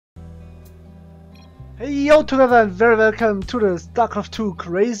Yo together and very welcome to the StarCraft 2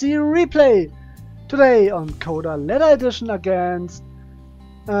 crazy replay! Today on Coda Leather Edition against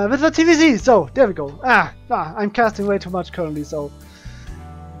with the TvZ. So there we go. I'm casting way too much currently, so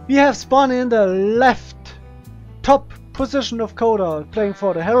we have spawned in the left top position of Coda, playing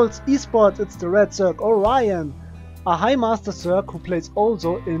for the Heralds Esports. It's the Red Zerg Orion, a High Master Zerg who plays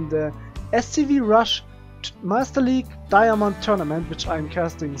also in the SCV Rush Master League Diamond Tournament, which I'm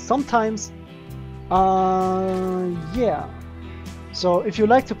casting sometimes. Yeah. So if you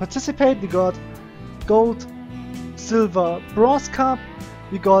like to participate, we got Gold, Silver, Bronze Cup,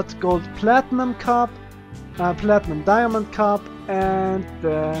 we got Gold Platinum Cup, Platinum Diamond Cup, and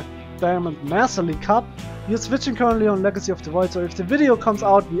the Diamond Master League Cup. We're switching currently on Legacy of the Void, so if the video comes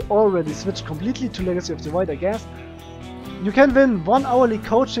out, we already switched completely to Legacy of the Void, I guess. You can win 1 hourly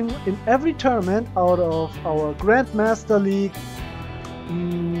coaching in every tournament out of our Grandmaster League.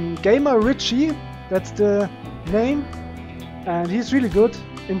 Gamer Richie, that's the name, and he's really good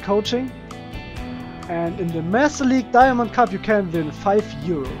in coaching. And in the Master League Diamond Cup you can win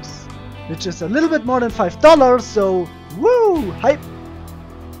 €5, which is a little bit more than $5, so woo! Hype!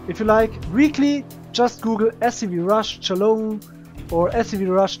 If you like weekly, just Google SCV Rush Chalone or SCV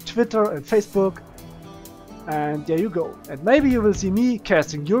Rush Twitter and Facebook, and there you go. And maybe you will see me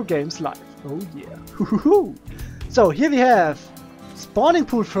casting your games live. Oh yeah! So here we have spawning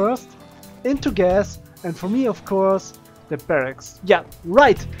pool first, into gas, and for me of course the barracks. Yeah,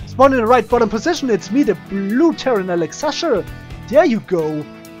 right! Spawn in the right bottom position, it's me, the blue Terran Alex Usher. There you go!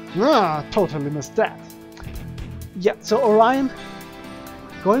 Totally missed that. Yeah, so Orion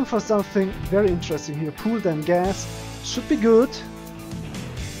going for something very interesting here. Pool then gas. Should be good.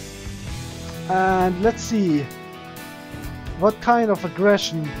 And let's see what kind of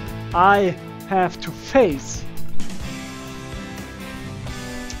aggression I have to face.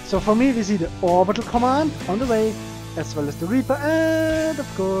 So for me we see the orbital command on the way, as well as the Reaper and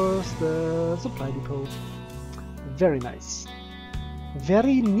of course the supply depot. Very nice.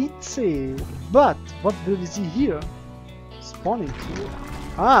 Very neat. But what will we see here? Spawning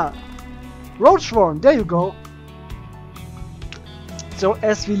pool. Roach Swarm, there you go. So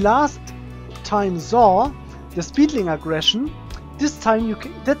as we last time saw the Speedling aggression, this time you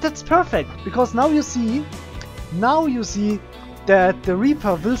can, that's perfect, because now you see that the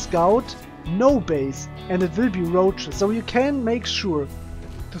Reaper will scout no base and it will be roaches, so you can make sure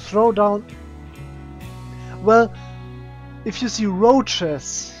to throw down. Well, if you see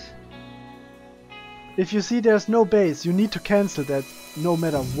roaches, if you see there's no base, you need to cancel that no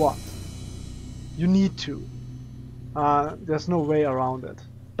matter what. You need to. There's no way around it.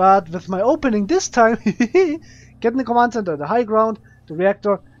 But with my opening this time, getting the command center, the high ground, the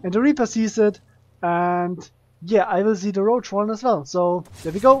reactor, and the Reaper sees it, and yeah, I will see the Roach one as well. So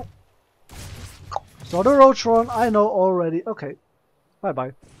there we go. So the Roach one I know already. Okay, bye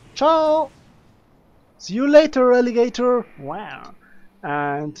bye. Ciao. See you later, alligator. Wow.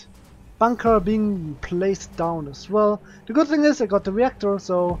 And bunker being placed down as well. The good thing is I got the reactor,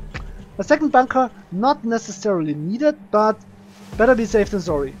 so a second bunker not necessarily needed, but better be safe than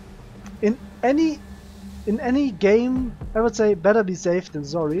sorry. In any game, I would say better be safe than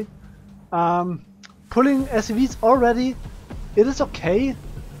sorry. Pulling SCVs already, it is okay.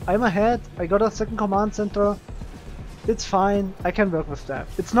 I'm ahead, I got a second command center. It's fine, I can work with that.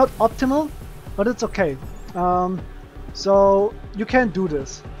 It's not optimal, but it's okay. So you can do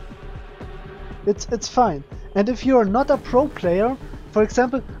this. It's fine. And if you're not a pro player, for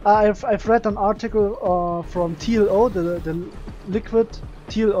example, I've read an article from TLO, the Liquid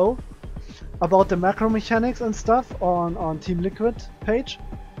TLO, about the macro mechanics and stuff on Team Liquid page.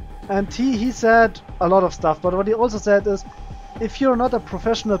 And he said a lot of stuff, but what he also said is, if you're not a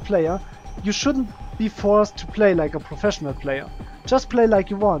professional player, you shouldn't be forced to play like a professional player. Just play like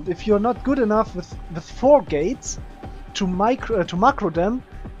you want. If you're not good enough with 4 gates to macro them,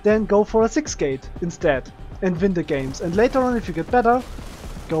 then go for a 6 gate instead and win the games. And later on, if you get better,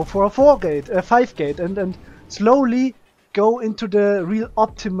 go for a 5 gate, and slowly go into the real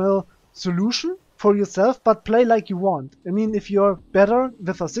optimal solution for yourself, but play like you want. I mean, if you're better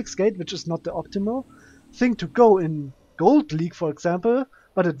with a 6 gate, which is not the optimal thing to go in Gold League, for example,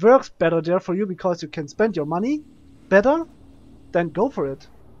 but it works better there for you because you can spend your money better, then go for it.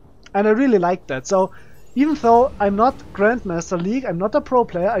 And I really like that. So even though I'm not Grandmaster League, I'm not a pro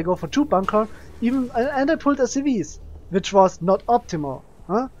player, I go for 2 bunker, and I pulled SCVs, which was not optimal.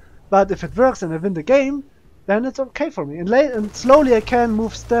 But if it works and I win the game, then it's okay for me. And slowly I can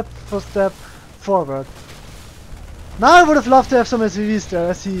move step for step forward. Now I would have loved to have some SCVs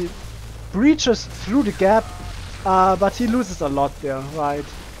there as he breaches through the gap, but he loses a lot there, right?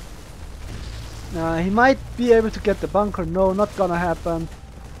 He might be able to get the bunker. No, not gonna happen.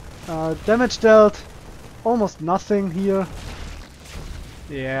 Damage dealt. Almost nothing here.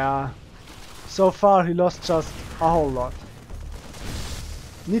 Yeah. So far he lost just a whole lot.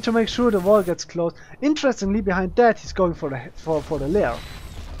 Need to make sure the wall gets closed. Interestingly, behind that he's going for the lair.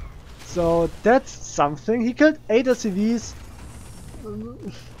 So that's something. He killed 8 SCVs.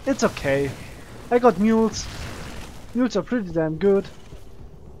 It's okay. I got mules. Mules are pretty damn good.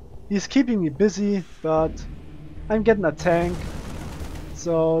 He's keeping me busy, but I'm getting a tank.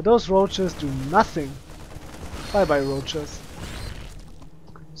 So those roaches do nothing. Bye bye roaches.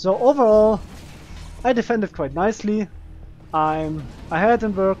 So overall, I defended quite nicely. I'm ahead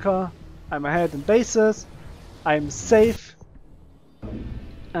in worker, I'm ahead in bases, I'm safe.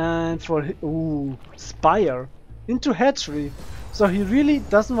 And for Spire into hatchery. So he really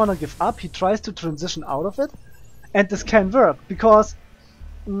doesn't want to give up, he tries to transition out of it. And this can work, because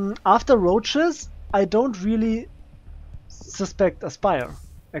after roaches, I don't really suspect a Spire.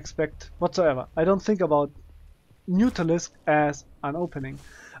 Expect whatsoever. I don't think about Mutalisk as an opening.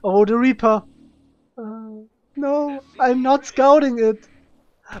 Oh, the Reaper. No, I'm not scouting it.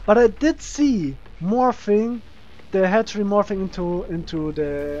 But I did see morphing, the hatchery morphing into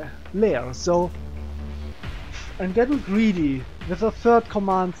the lair. So I'm getting greedy with a third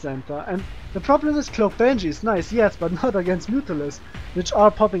command center. And the problem is Cloak Banshee is nice, yes, but not against Mutalisks, which are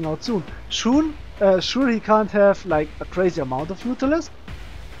popping out soon. Sure, he can't have like a crazy amount of Mutalisks,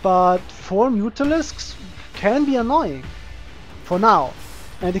 but 4 Mutalisks can be annoying for now.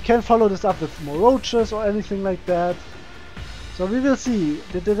 And he can follow this up with more roaches or anything like that. So we will see.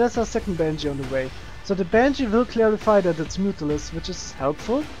 There's a second Banshee on the way. So the Banshee will clarify that it's Mutalisk, which is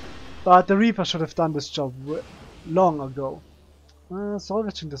helpful. But the Reaper should have done this job long ago.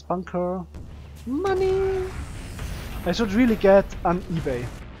 Salvaging this bunker. Money! I should really get an eBay.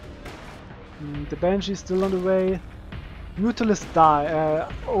 The Banshee is still on the way. Mutalisk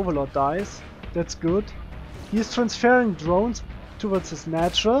Overlord dies. That's good. He's transferring drones towards his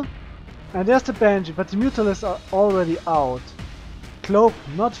natural. And there's the Banshee, but the Mutalisks are already out. Cloak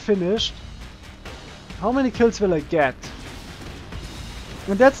not finished. How many kills will I get?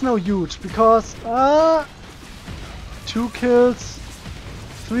 And that's no huge, because 2 kills,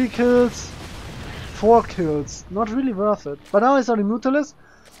 3 kills, 4 kills. Not really worth it. But now I saw the Mutalisk,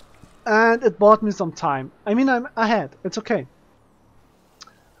 and it bought me some time. I mean, I'm ahead. It's okay.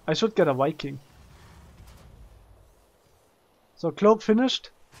 I should get a Viking. So Cloak finished.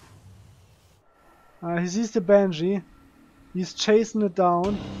 He sees the Banshee. He's chasing it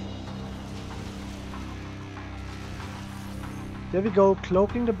down. There we go,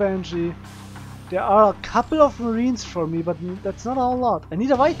 cloaking the Banshee. There are a couple of Marines for me, but that's not a whole lot. I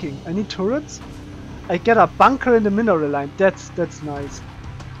need a Viking. I need turrets. I get a bunker in the mineral line. That's nice.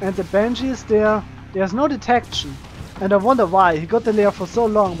 And the Banshee is there. There's no detection. And I wonder why. He got the lair for so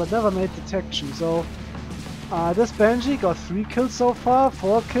long, but never made detection. So this Banshee got 3 kills so far,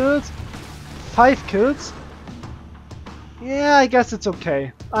 4 kills, 5 kills. Yeah, I guess it's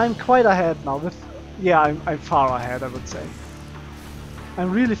okay. I'm quite ahead now. I'm far ahead, I would say.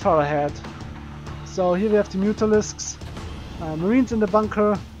 I'm really far ahead. So here we have the Mutalisks. Marines in the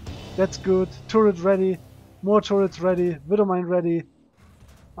bunker. That's good. Turret ready. More turrets ready. Widowmine ready.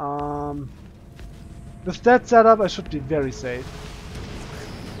 With that setup, I should be very safe.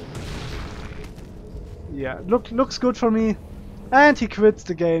 Yeah, looks good for me. And he quits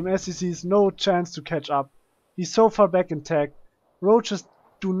the game as he sees no chance to catch up. He's so far back in tech. Roaches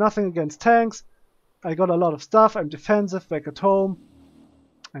do nothing against tanks. I got a lot of stuff. I'm defensive back at home.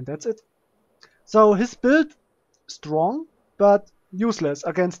 And that's it. So his build, strong, but useless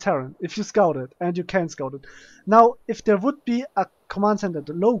against Terran if you scout it, and you can scout it. Now, if there would be a command center at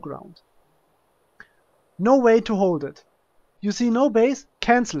the low ground, no way to hold it. You see no base,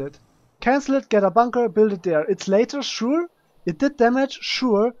 cancel it. Cancel it, get a bunker, build it there. It's later, sure. It did damage,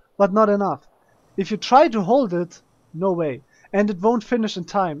 sure, but not enough. If you try to hold it, no way. And it won't finish in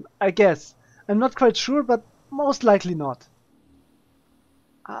time, I guess. I'm not quite sure, but most likely not.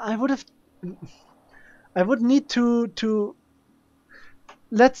 I would need to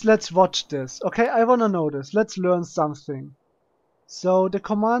let's watch this. Okay, I wanna know this. Let's learn something. So the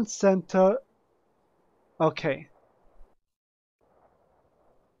command center. Okay.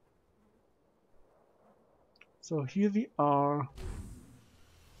 So here we are.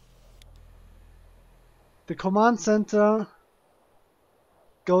 The command center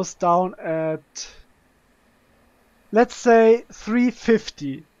goes down at, let's say,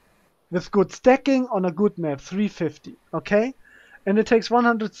 350. With good stacking on a good map, 350, okay? And it takes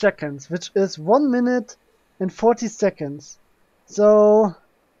 100 seconds, which is 1 minute and 40 seconds. So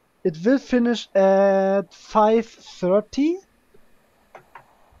It will finish at 5:30.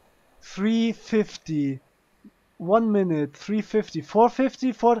 3:50. 1 minute. 3:50.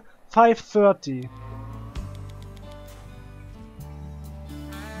 4:50. 5:30.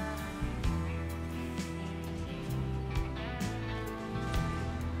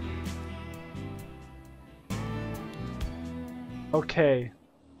 Okay.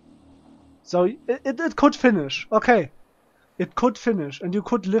 So it could finish. Okay. It could finish and you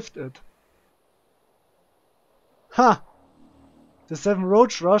could lift it. Huh. The 7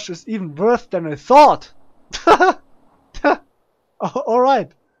 Roach Rush is even worse than I thought.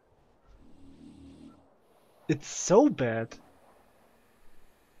 Alright. It's so bad.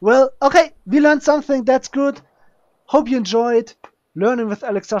 Well, okay. We learned something. That's good. Hope you enjoyed learning with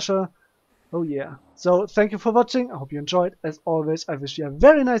Alex Sasha. Oh yeah. So thank you for watching. I hope you enjoyed. As always, I wish you a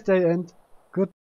very nice day and